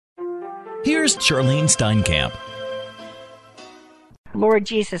Here's Charlene Steinkamp. Lord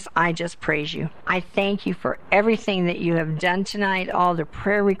Jesus, I just praise you. I thank you for everything that you have done tonight, all the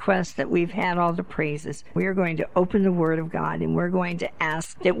prayer requests that we've had, all the praises. We are going to open the Word of God, and we're going to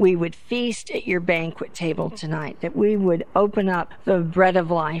ask that we would feast at your banquet table tonight, that we would open up the bread of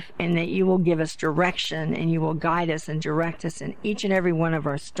life, and that you will give us direction, and you will guide us and direct us in each and every one of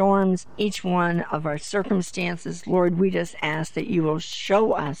our storms, each one of our circumstances. Lord, we just ask that you will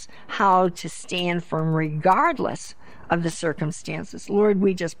show us how to stand firm regardless of the circumstances. Lord,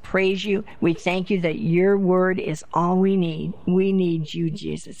 we just praise you. We thank you that your word is all we need. We need you,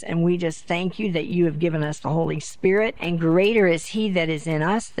 Jesus. And we just thank you that you have given us the Holy Spirit, and greater is he that is in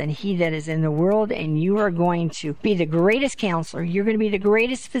us than he that is in the world. And you are going to be the greatest counselor. You're going to be the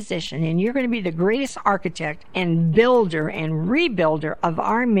greatest physician, and you're going to be the greatest architect and builder and rebuilder of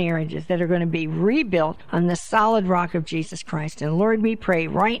our marriages that are going to be rebuilt on the solid rock of Jesus Christ. And Lord, we pray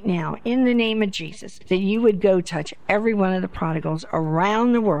right now in the name of Jesus that you would go touch every one of the prodigals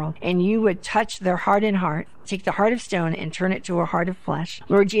around the world, and you would touch their hardened heart, take the heart of stone and turn it to a heart of flesh.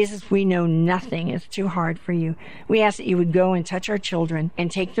 Lord Jesus, we know nothing is too hard for you. We ask that you would go and touch our children and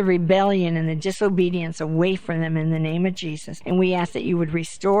take the rebellion and the disobedience away from them in the name of Jesus. And we ask that you would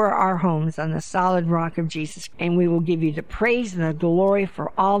restore our homes on the solid rock of Jesus. And we will give you the praise and the glory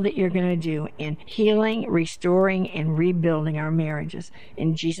for all that you're going to do in healing, restoring, and rebuilding our marriages.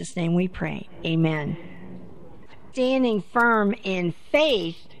 In Jesus' name we pray. Amen. Standing firm in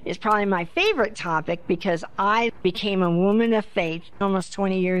faith is probably my favorite topic because I became a woman of faith almost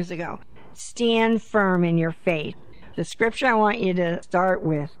 20 years ago. Stand firm in your faith. The scripture I want you to start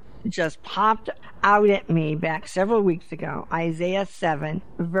with just popped out at me back several weeks ago. Isaiah 7,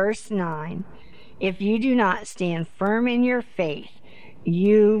 verse 9. If you do not stand firm in your faith,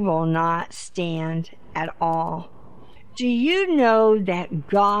 you will not stand at all. Do you know that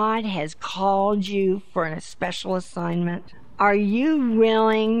God has called you for a special assignment? Are you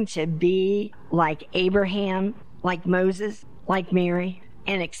willing to be like Abraham, like Moses, like Mary,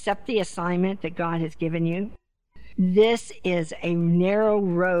 and accept the assignment that God has given you? This is a narrow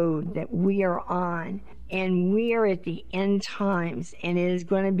road that we are on, and we are at the end times, and it is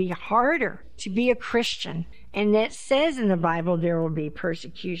going to be harder to be a Christian. And it says in the Bible there will be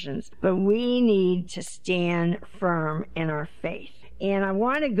persecutions, but we need to stand firm in our faith. And I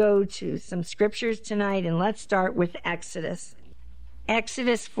want to go to some scriptures tonight, and let's start with Exodus.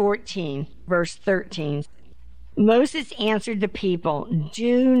 Exodus 14, verse 13. Moses answered the people,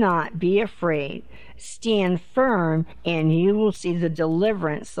 "Do not be afraid. Stand firm, and you will see the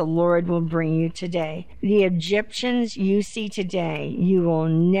deliverance the Lord will bring you today. The Egyptians you see today, you will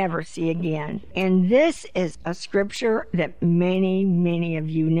never see again." And this is a scripture that many of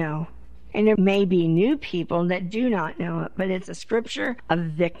you know. And there may be new people that do not know it, but it's a scripture of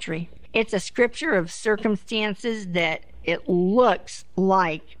victory. It's a scripture of circumstances that it looks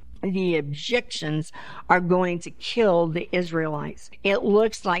like the Egyptians are going to kill the Israelites. It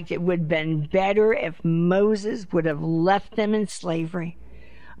looks like it would have been better if Moses would have left them in slavery.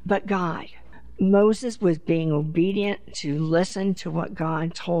 But Moses was being obedient to listen to what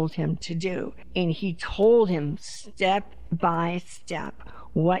God told him to do. And he told him step by step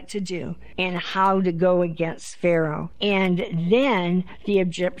what to do and how to go against Pharaoh. And then the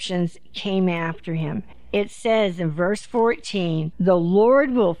Egyptians came after him. It says in verse 14, "The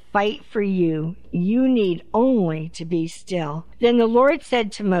Lord will fight for you. You need only to be still." Then the Lord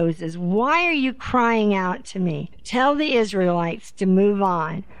said to Moses, "Why are you crying out to me? Tell the Israelites to move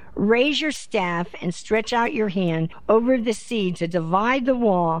on. Raise your staff and stretch out your hand over the sea to divide the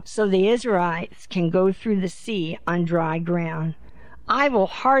wall so the Israelites can go through the sea on dry ground. I will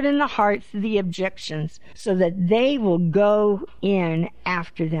harden the hearts of the Egyptians so that they will go in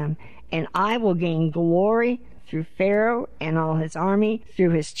after them. And I will gain glory through Pharaoh and all his army,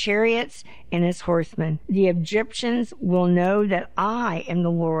 through his chariots and his horsemen. The Egyptians will know that I am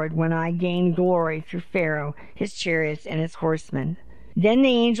the Lord when I gain glory through Pharaoh, his chariots, and his horsemen." Then the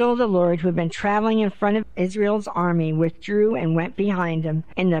angel of the Lord, who had been traveling in front of Israel's army, withdrew and went behind him.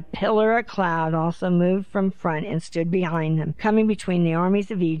 And the pillar of cloud also moved from front and stood behind them, coming between the armies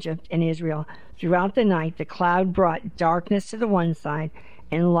of Egypt and Israel. Throughout the night the cloud brought darkness to the one side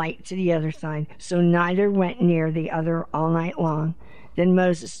and light to the other side, so neither went near the other all night long. Then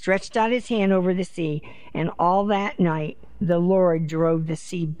Moses stretched out his hand over the sea, and all that night the Lord drove the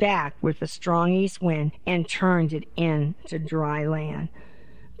sea back with a strong east wind and turned it into dry land.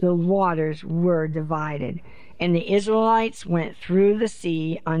 The waters were divided, and the Israelites went through the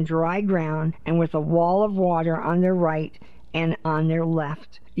sea on dry ground and with a wall of water on their right and on their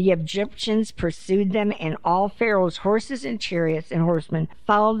left. The Egyptians pursued them, and all Pharaoh's horses and chariots and horsemen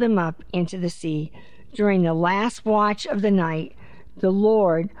followed them up into the sea. During the last watch of the night, the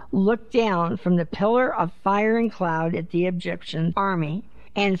Lord looked down from the pillar of fire and cloud at the Egyptian army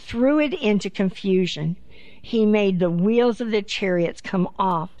and threw it into confusion. He made the wheels of the chariots come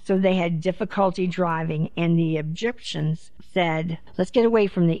off, so they had difficulty driving, and the Egyptians said, "Let's get away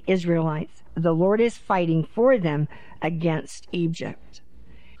from the Israelites. The Lord is fighting for them against Egypt."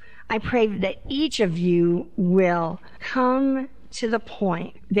 I pray that each of you will come to the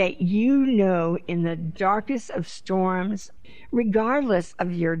point that you know in the darkest of storms, regardless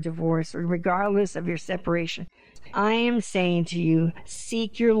of your divorce or regardless of your separation, I am saying to you,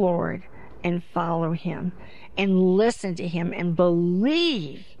 seek your Lord and follow him and listen to him and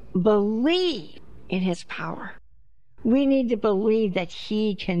believe in his power. We need to believe that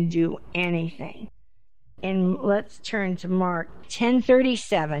he can do anything. And let's turn to Mark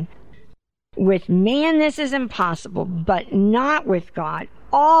 10:37. With man this is impossible, but not with God.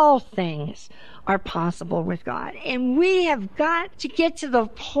 All things are possible with God. And we have got to get to the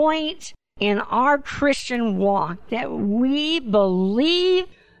point in our Christian walk that we believe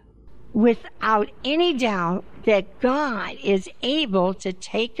without any doubt that God is able to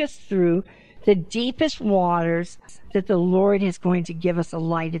take us through the deepest waters, that the Lord is going to give us a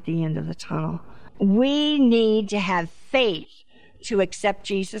light at the end of the tunnel. We need to have faith to accept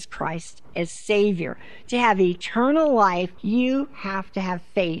Jesus Christ as Savior. To have eternal life, you have to have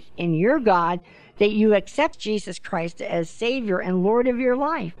faith in your God that you accept Jesus Christ as Savior and Lord of your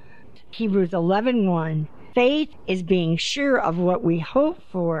life. Hebrews 11:1. Faith is being sure of what we hope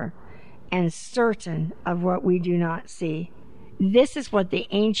for and certain of what we do not see. This is what the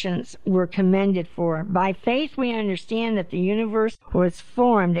ancients were commended for. By faith we understand that the universe was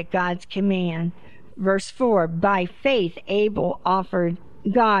formed at God's command. Verse 4, by faith Abel offered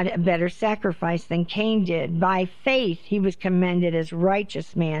God a better sacrifice than Cain did. By faith he was commended as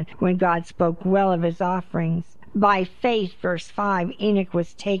righteous man when God spoke well of his offerings. By faith, verse 5, Enoch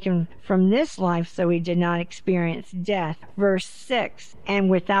was taken from this life so he did not experience death. Verse 6, and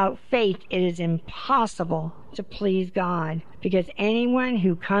without faith it is impossible to please God, because anyone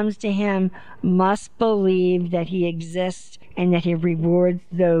who comes to him must believe that he exists and that he rewards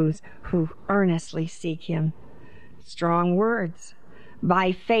those who earnestly seek him. Strong words.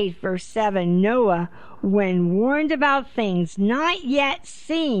 By faith, verse 7, Noah, when warned about things not yet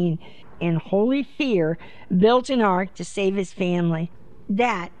seen, in holy fear, built an ark to save his family.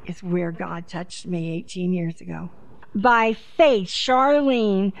 That is where God touched me 18 years ago. By faith,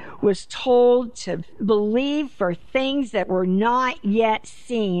 Charlene was told to believe for things that were not yet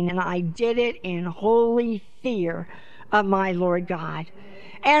seen, and I did it in holy fear of my Lord God.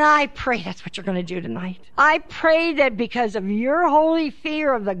 And I pray that's what you're going to do tonight. I pray that because of your holy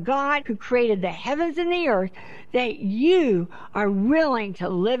fear of the God who created the heavens and the earth, that you are willing to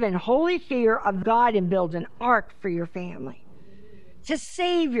live in holy fear of God and build an ark for your family. To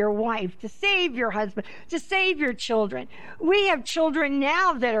save your wife, to save your husband, to save your children. We have children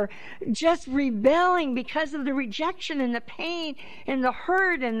now that are just rebelling because of the rejection and the pain and the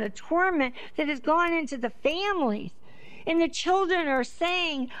hurt and the torment that has gone into the families. And the children are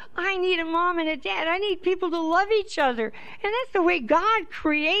saying, I need a mom and a dad. I need people to love each other. And that's the way God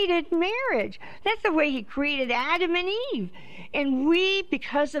created marriage. That's the way he created Adam and Eve. And we,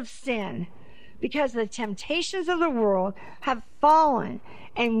 because of sin, because the temptations of the world, have fallen.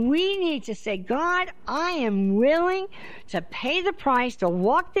 And we need to say, God, I am willing to pay the price, to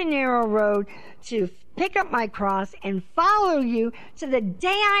walk the narrow road, to pick up my cross and follow you to the day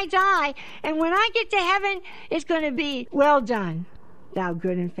I die. And when I get to heaven, it's going to be, well done, thou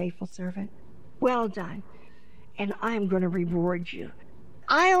good and faithful servant. Well done. And I'm going to reward you.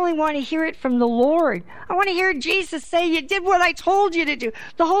 I only want to hear it from the Lord. I want to hear Jesus say, you did what I told you to do.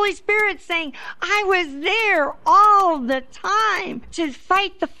 The Holy Spirit saying, I was there all the time to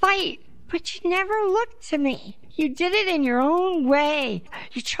fight the fight, but you never looked to me. You did it in your own way.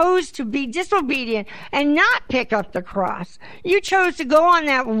 You chose to be disobedient and not pick up the cross. You chose to go on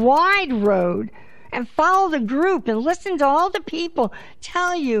that wide road and follow the group and listen to all the people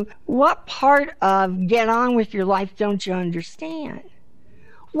tell you what part of get on with your life don't you understand.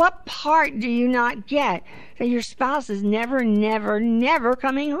 What part do you not get that your spouse is never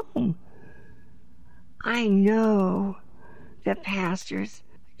coming home? I know that pastors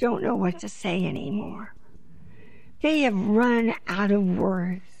don't know what to say anymore. They have run out of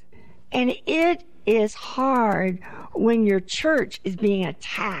words. And it is hard when your church is being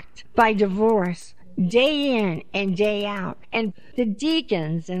attacked by divorce day in and day out. And the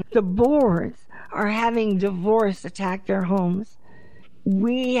deacons and the boards are having divorce attack their homes.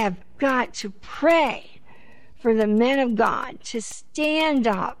 We have got to pray for the men of God to stand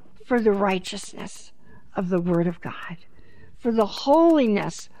up for the righteousness of the Word of God, for the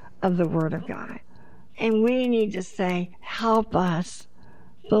holiness of the Word of God. And we need to say, help us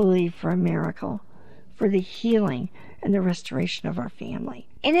believe for a miracle, for the healing and the restoration of our family.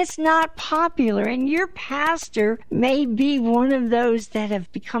 And it's not popular, and your pastor may be one of those that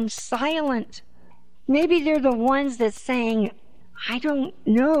have become silent. Maybe they're the ones that's saying, I don't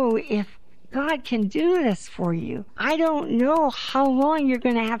know if God can do this for you. I don't know how long you're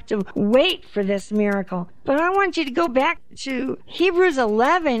going to have to wait for this miracle. But I want you to go back to Hebrews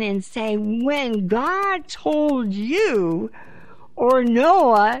 11 and say, when God told you or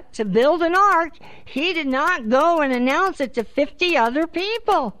Noah to build an ark, he did not go and announce it to 50 other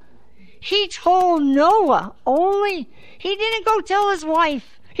people. He told Noah only. He didn't go tell his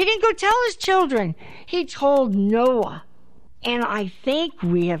wife. He didn't go tell his children. He told Noah. And I think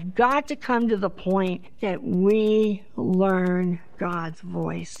we have got to come to the point that we learn God's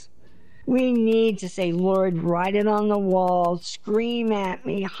voice. We need to say, Lord, write it on the wall, scream at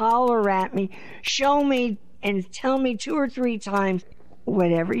me, holler at me, show me and tell me 2 or 3 times,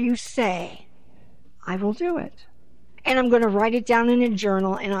 whatever you say, I will do it. And I'm going to write it down in a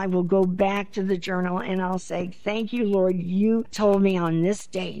journal, and I will go back to the journal and I'll say, thank you, Lord, you told me on this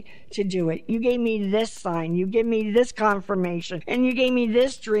date to do it. You gave me this sign. You gave me this confirmation. And you gave me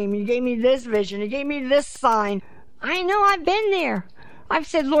this dream. You gave me this vision. You gave me this sign. I know, I've been there. I've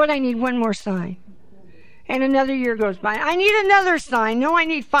said, Lord, I need 1 more sign. And another year goes by. I need another sign. No, I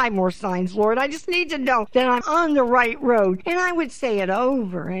need 5 more signs, Lord. I just need to know that I'm on the right road. And I would say it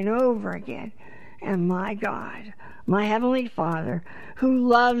over and over again. And my God, my Heavenly Father, who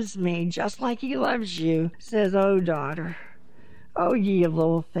loves me just like He loves you, says, oh, daughter, oh, ye of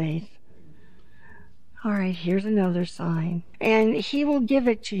little faith. All right, here's another sign. And He will give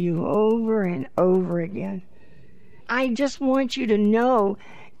it to you over and over again. I just want you to know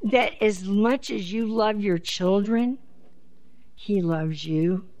that as much as you love your children, He loves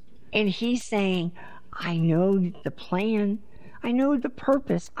you. And He's saying, I know the plan. I know the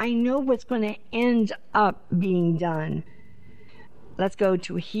purpose. I know what's going to end up being done. Let's go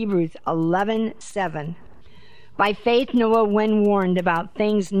to Hebrews 11:7. By faith Noah, when warned about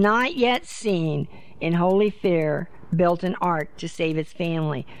things not yet seen, in holy fear built an ark to save his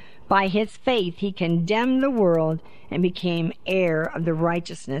family. By his faith he condemned the world and became heir of the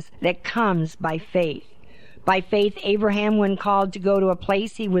righteousness that comes by faith. By faith, Abraham, when called to go to a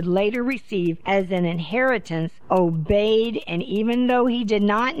place he would later receive as an inheritance, obeyed, and even though he did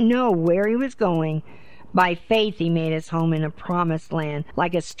not know where he was going, by faith he made his home in a promised land.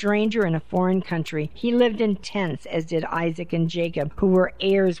 Like a stranger in a foreign country, he lived in tents, as did Isaac and Jacob, who were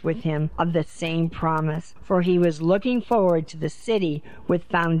heirs with him of the same promise. For he was looking forward to the city with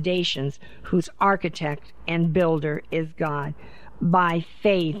foundations, whose architect and builder is God. By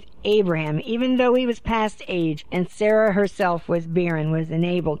faith, Abraham, even though he was past age, and Sarah herself was barren, was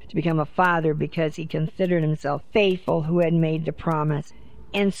enabled to become a father because he considered himself faithful who had made the promise.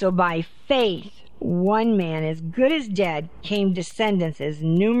 And so by faith, one man as good as dead came descendants as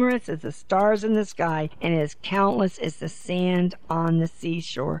numerous as the stars in the sky and as countless as the sand on the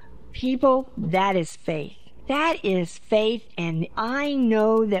seashore. People, that is faith. That is faith, and I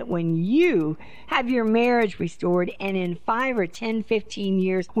know that when you have your marriage restored, and in 5 or 10, 15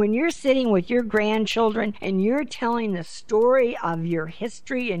 years, when you're sitting with your grandchildren and you're telling the story of your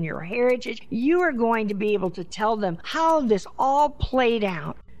history and your heritage, you are going to be able to tell them how this all played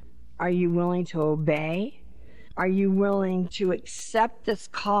out. Are you willing to obey? Are you willing to accept this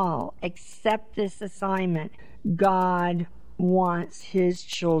call, accept this assignment? God wants His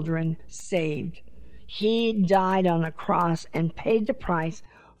children saved. He died on the cross and paid the price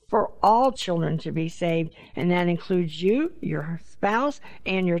for all children to be saved, and that includes you, your spouse,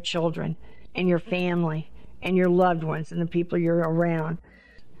 and your children, and your family, and your loved ones, and the people you're around.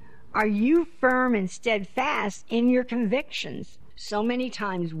 Are you firm and steadfast in your convictions? So many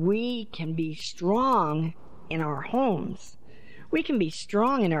times we can be strong in our homes. We can be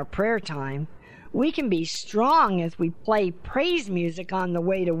strong in our prayer time. We can be strong as we play praise music on the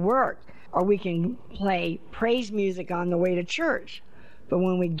way to work. Or we can play praise music on the way to church. But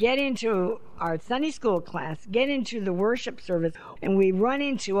when we get into our Sunday school class, get into the worship service, and we run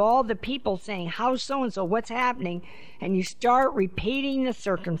into all the people saying, how's so-and-so, what's happening? And you start repeating the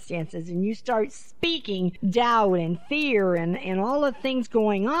circumstances, and you start speaking doubt and fear and all the things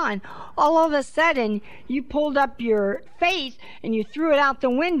going on, all of a sudden, you pulled up your faith and you threw it out the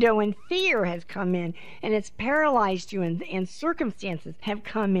window, and fear has come in, and it's paralyzed you, and circumstances have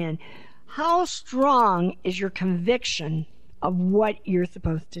come in. How strong is your conviction of what you're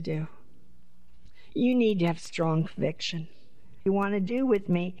supposed to do. You need to have strong conviction. You want to do with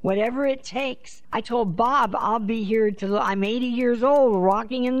me whatever it takes. I told Bob I'll be here till I'm 80 years old,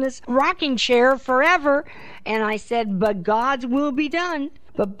 rocking in this rocking chair forever. And I said, but God's will be done.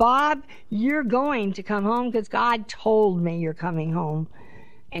 But Bob, you're going to come home because God told me you're coming home.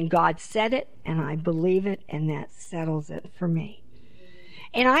 And God said it, and I believe it, and that settles it for me.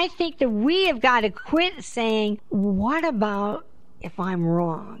 And I think that we have got to quit saying, what about if I'm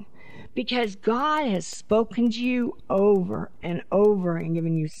wrong? Because God has spoken to you over and over and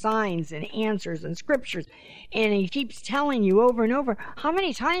given you signs and answers and scriptures. And He keeps telling you over and over. How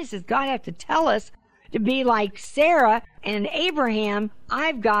many times does God have to tell us to be like Sarah and Abraham?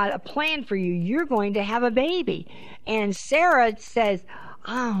 I've got a plan for you. You're going to have a baby. And Sarah says,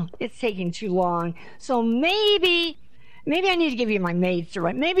 oh, it's taking too long. So maybe I need to give you my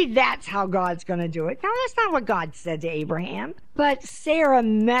maidservant. Maybe that's how God's going to do it. Now, that's not what God said to Abraham. But Sarah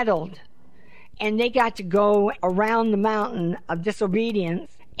meddled, and they got to go around the mountain of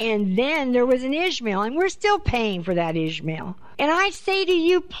disobedience. And then there was an Ishmael, and we're still paying for that Ishmael. And I say to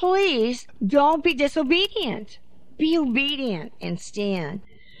you, please don't be disobedient. Be obedient and stand.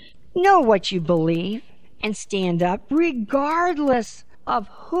 Know what you believe and stand up, regardless of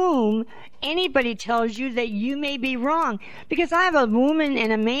whom anybody tells you that you may be wrong. Because I have a woman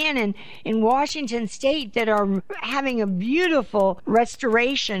and a man in Washington State that are having a beautiful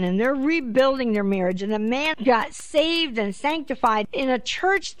restoration, and they're rebuilding their marriage, and the man got saved and sanctified in a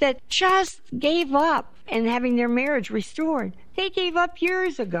church that just gave up and having their marriage restored. They gave up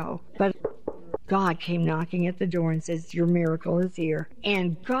years ago. But God came knocking at the door and says, your miracle is here.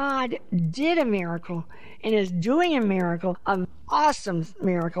 And God did a miracle and is doing a miracle, an awesome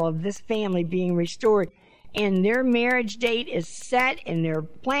miracle of this family being restored. And their marriage date is set, and they're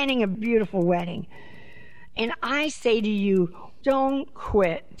planning a beautiful wedding. And I say to you, don't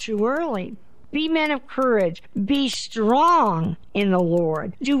quit too early. Be men of courage. Be strong in the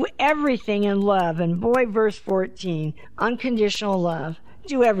Lord. Do everything in love. And boy, verse 14, unconditional love.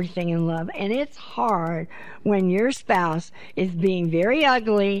 Do everything in love. And it's hard when your spouse is being very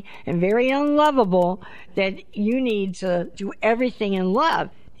ugly and very unlovable that you need to do everything in love.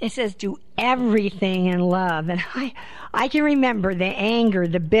 It says do everything in love. And I can remember the anger,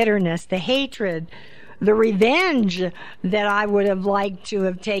 the bitterness, the hatred, the revenge that I would have liked to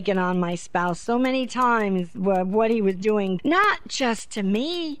have taken on my spouse so many times, what he was doing, not just to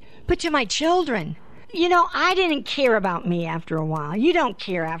me, but to my children. You know, I didn't care about me after a while. You don't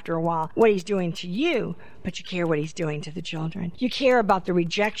care after a while what he's doing to you, but you care what he's doing to the children. You care about the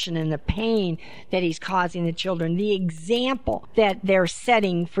rejection and the pain that he's causing the children, the example that they're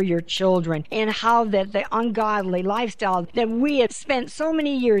setting for your children, and how that the ungodly lifestyle that we have spent so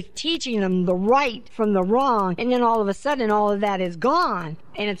many years teaching them the right from the wrong, and then all of a sudden all of that is gone,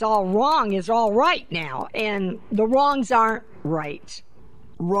 and it's all wrong is all right now, and the wrongs aren't right.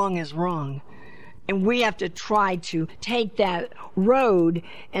 Wrong is wrong. And we have to try to take that road,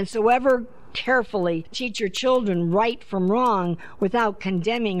 and so ever carefully teach your children right from wrong without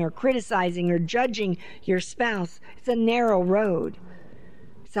condemning or criticizing or judging your spouse. It's a narrow road.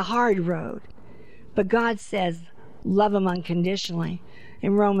 It's a hard road. But God says, love them unconditionally.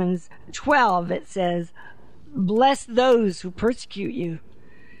 In Romans 12, it says, bless those who persecute you.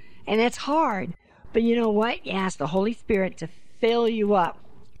 And it's hard. But you know what? You ask the Holy Spirit to fill you up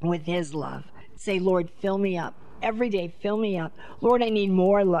with His love. Say, Lord, fill me up. Every day, fill me up. Lord, I need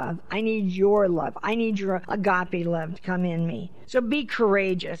more love. I need your love. I need your agape love to come in me. So be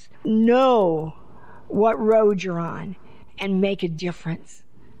courageous. Know what road you're on and make a difference.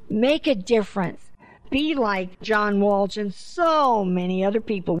 Make a difference. Be like John Walsh and so many other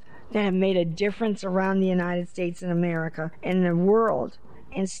people that have made a difference around the United States and America and the world.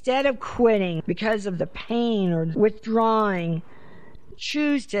 Instead of quitting because of the pain or withdrawing,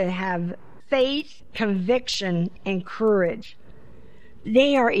 choose to have faith, conviction, and courage.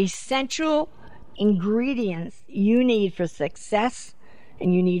 They are essential ingredients you need for success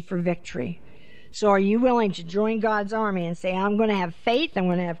and you need for victory. So are you willing to join God's army and say, I'm going to have faith, I'm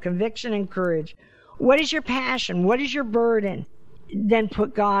going to have conviction and courage? What is your passion? What is your burden? Then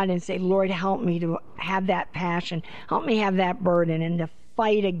put God and say, Lord, help me to have that passion. Help me have that burden and to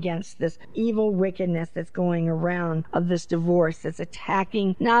fight against this evil wickedness that's going around of this divorce that's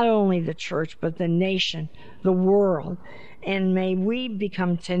attacking not only the church, but the nation, the world. And may we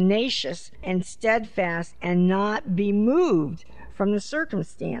become tenacious and steadfast and not be moved from the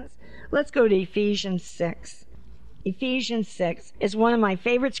circumstance. Let's go to Ephesians 6. Ephesians 6 is one of my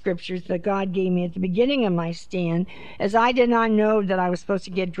favorite scriptures that God gave me at the beginning of my stand, as I did not know that I was supposed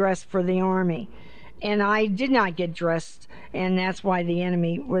to get dressed for the army. and I did not get dressed, and that's why the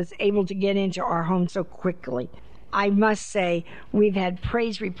enemy was able to get into our home so quickly. I must say, we've had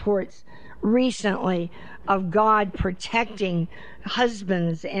praise reports recently of God protecting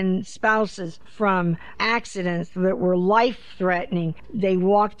husbands and spouses from accidents that were life-threatening. They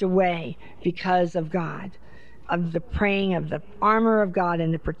walked away because of God, of the praying of the armor of God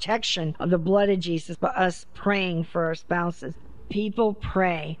and the protection of the blood of Jesus, by us praying for our spouses. People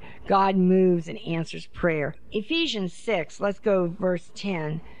pray. God moves and answers prayer. Ephesians 6, let's go verse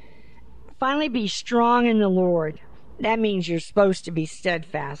 10. Finally, be strong in the Lord. That means you're supposed to be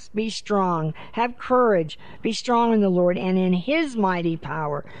steadfast. Be strong. Have courage. Be strong in the Lord and in His mighty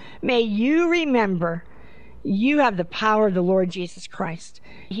power. May you remember you have the power of the Lord Jesus Christ.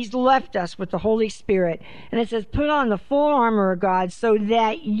 He's left us with the Holy Spirit. And it says, put on the full armor of God so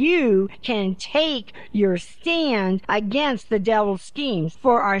that you can take your stand against the devil's schemes.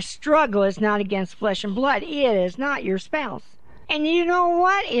 For our struggle is not against flesh and blood. It is not your spouse. And you know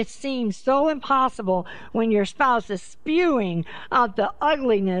what? It seems so impossible when your spouse is spewing out the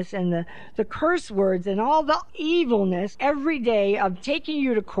ugliness and the curse words and all the evilness every day of taking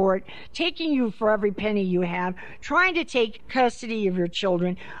you to court, taking you for every penny you have, trying to take custody of your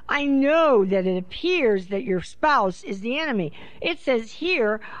children. I know that it appears that your spouse is the enemy. It says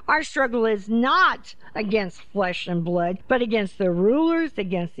here, our struggle is not against flesh and blood, but against the rulers,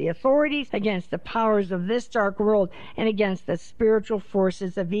 against the authorities, against the powers of this dark world, and against the spiritual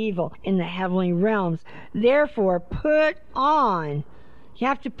forces of evil in the heavenly realms. Therefore, put on. You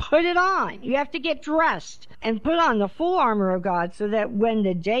have to put it on. You have to get dressed and put on the full armor of God so that when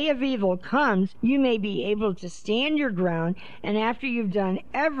the day of evil comes, you may be able to stand your ground. And after you've done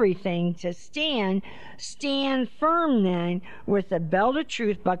everything to stand firm then with the belt of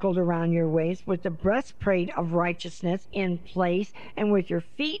truth buckled around your waist, with the breastplate of righteousness in place, and with your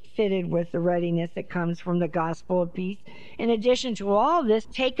feet fitted with the readiness that comes from the gospel of peace. In addition to all this,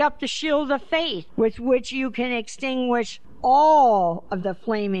 take up the shield of faith with which you can extinguish all of the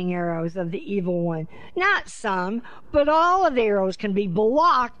flaming arrows of the evil one. Not some, but all of the arrows can be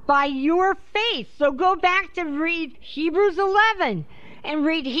blocked by your faith. So go back to read Hebrews 11 and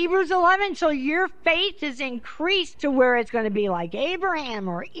read Hebrews 11 so your faith is increased to where it's going to be like Abraham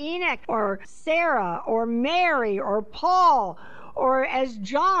or Enoch or Sarah or Mary or Paul or as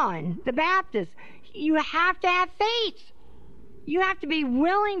John the Baptist. You have to have faith. You have to be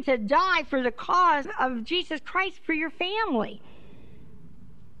willing to die for the cause of Jesus Christ for your family.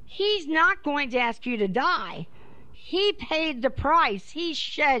 He's not going to ask you to die. He paid the price. He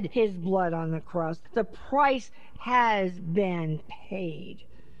shed His blood on the cross. The price has been paid.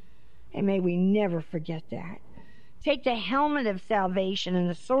 And may we never forget that. Take the helmet of salvation and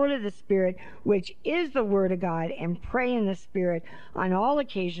the sword of the Spirit, which is the Word of God, and pray in the Spirit on all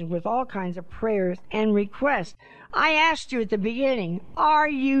occasions with all kinds of prayers and requests. I asked you at the beginning, are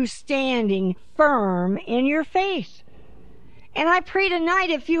you standing firm in your faith? And I pray tonight,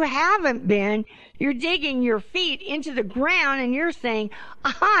 if you haven't been, you're digging your feet into the ground and you're saying,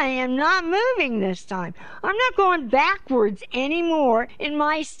 I am not moving this time. I'm not going backwards anymore in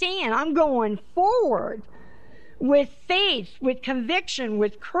my stand. I'm going forward with faith, with conviction,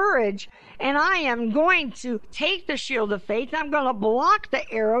 with courage, and I am going to take the shield of faith. I'm going to block the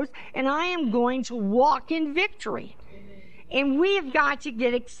arrows, and I am going to walk in victory. And we have got to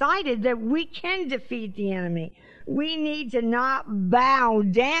get excited that we can defeat the enemy. We need to not bow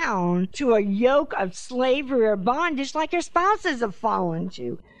down to a yoke of slavery or bondage like our spouses have fallen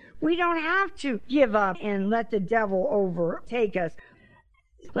to. We don't have to give up and let the devil overtake us.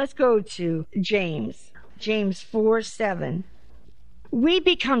 Let's go to James 4:7. We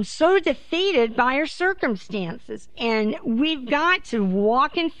become so defeated by our circumstances, and we've got to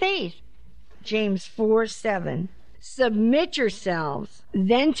walk in faith. James 4:7. Submit yourselves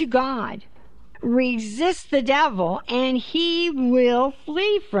then to God. Resist the devil, and he will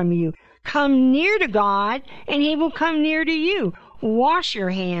flee from you. Come near to God, and he will come near to you. Wash your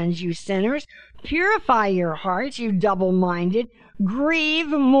hands, you sinners. Purify your hearts, you double-minded. Grieve,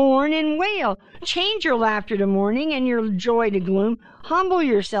 mourn, and wail. Change your laughter to mourning and your joy to gloom. Humble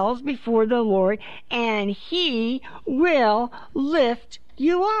yourselves before the Lord, and He will lift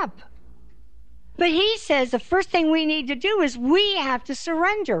you up. But He says the first thing we need to do is we have to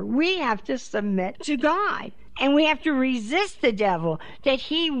surrender. We have to submit to God. And we have to resist the devil, that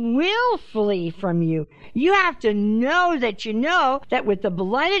he will flee from you. You have to know that with the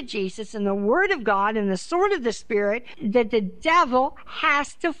blood of Jesus and the Word of God and the sword of the Spirit, that the devil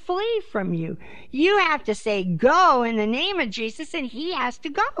has to flee from you. You have to say, go in the name of Jesus, and he has to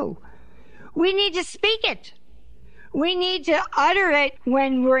go. We need to speak it. We need to utter it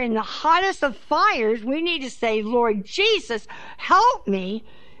when we're in the hottest of fires. We need to say, Lord Jesus, help me.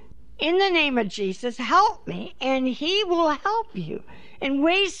 In the name of Jesus, help me. And he will help you in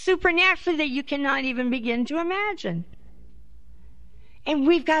ways supernaturally that you cannot even begin to imagine. And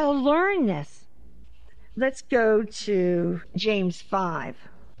we've got to learn this. Let's go to James 5.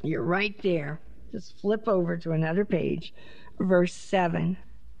 You're right there. Just flip over to another page. Verse 7.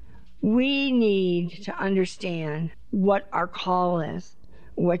 We need to understand what our call is,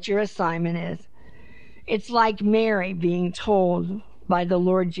 what your assignment is. It's like Mary being told by the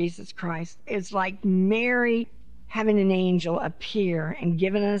Lord Jesus Christ. It's like Mary having an angel appear and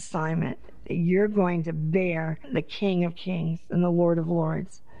give an assignment that you're going to bear the King of Kings and the Lord of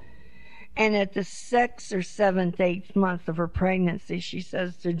Lords. And at the 6th or 7th, 8th month of her pregnancy, she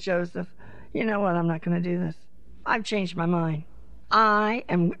says to Joseph, you know what, I'm not going to do this. I've changed my mind. I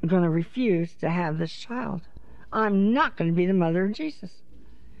am going to refuse to have this child. I'm not going to be the mother of Jesus.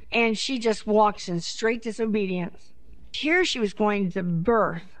 And she just walks in straight disobedience. Here she was going to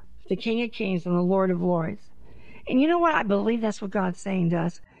birth the King of Kings and the Lord of Lords. And you know what? I believe that's what God's saying to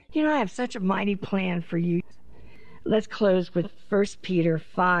us. You know, I have such a mighty plan for you. Let's close with 1 Peter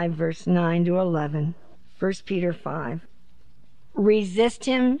 5, verse 9 to 11. 1 Peter 5. Resist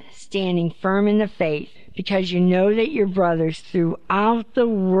him, standing firm in the faith, because you know that your brothers throughout the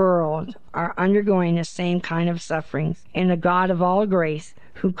world are undergoing the same kind of sufferings. And the God of all grace,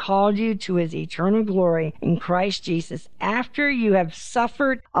 who called you to his eternal glory in Christ Jesus, after you have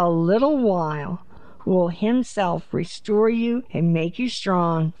suffered a little while, will himself restore you and make you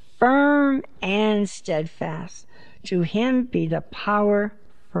strong, firm, and steadfast. To him be the power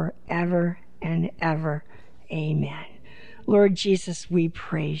forever and ever. Amen. Lord Jesus, we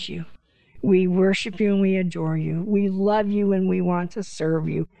praise you. We worship you and we adore you. We love you and we want to serve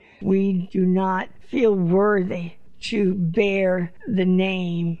you. We do not feel worthy to bear the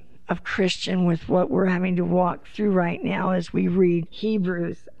name of Christian with what we're having to walk through right now as we read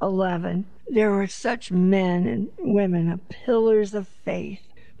Hebrews 11. There are such men and women, pillars of faith,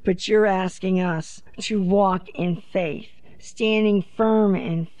 but you're asking us to walk in faith, standing firm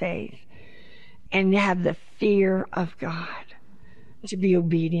in faith, and have the fear of God, to be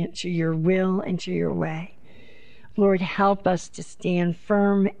obedient to your will and to your way. Lord, help us to stand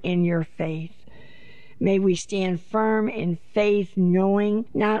firm in your faith. May we stand firm in faith, knowing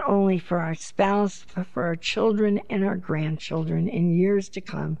not only for our spouse, but for our children and our grandchildren in years to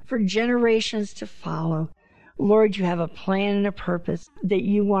come, for generations to follow. Lord, you have a plan and a purpose that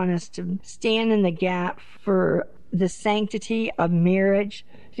you want us to stand in the gap for the sanctity of marriage,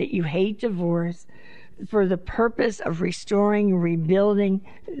 that you hate divorce, for the purpose of restoring, rebuilding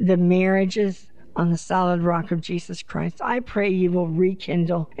the marriages on the solid rock of Jesus Christ. I pray you will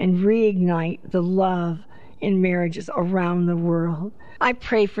rekindle and reignite the love in marriages around the world. I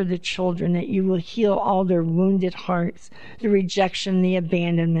pray for the children that you will heal all their wounded hearts, the rejection, the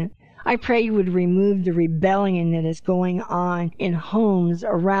abandonment. I pray you would remove the rebellion that is going on in homes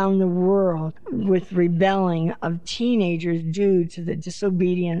around the world with rebelling of teenagers due to the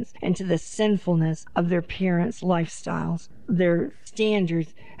disobedience and to the sinfulness of their parents' lifestyles. Their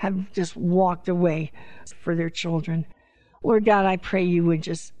standards have just walked away for their children. Lord God, I pray you would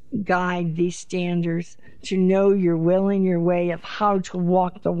just guide these standards to know your will and your way of how to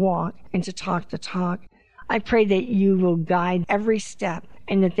walk the walk and to talk the talk. I pray that you will guide every step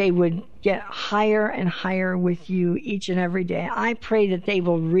and that they would get higher and higher with you each and every day. I pray that they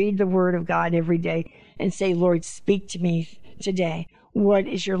will read the Word of God every day and say, Lord, speak to me today. What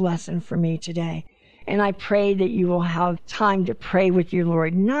is your lesson for me today? And I pray that you will have time to pray with your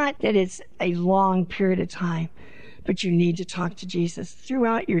Lord. Not that it's a long period of time, but you need to talk to Jesus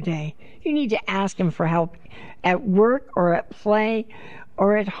throughout your day. You need to ask him for help at work or at play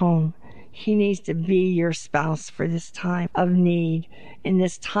or at home. He needs to be your spouse for this time of need. In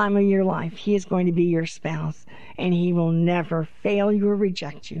this time of your life, he is going to be your spouse, and he will never fail you or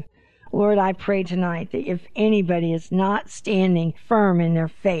reject you. Lord, I pray tonight that if anybody is not standing firm in their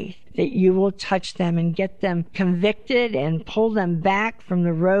faith, that you will touch them and get them convicted and pull them back from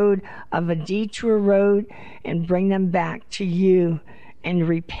the road of a detour road and bring them back to you and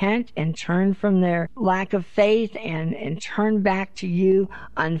repent and turn from their lack of faith and turn back to you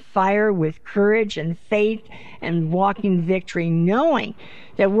on fire with courage and faith and walking victory, knowing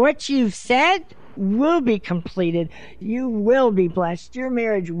that what you've said will be completed. You will be blessed. Your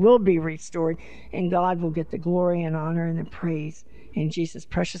marriage will be restored, and God will get the glory and honor and the praise. In Jesus'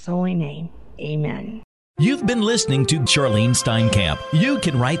 precious holy name, amen. You've been listening to Charlene Steinkamp. You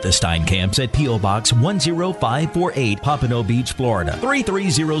can write the Steinkamps at P.O. Box 10548, Pompano Beach, Florida,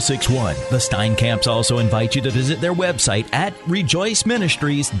 33061. The Steinkamps also invite you to visit their website at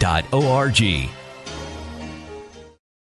rejoiceministries.org.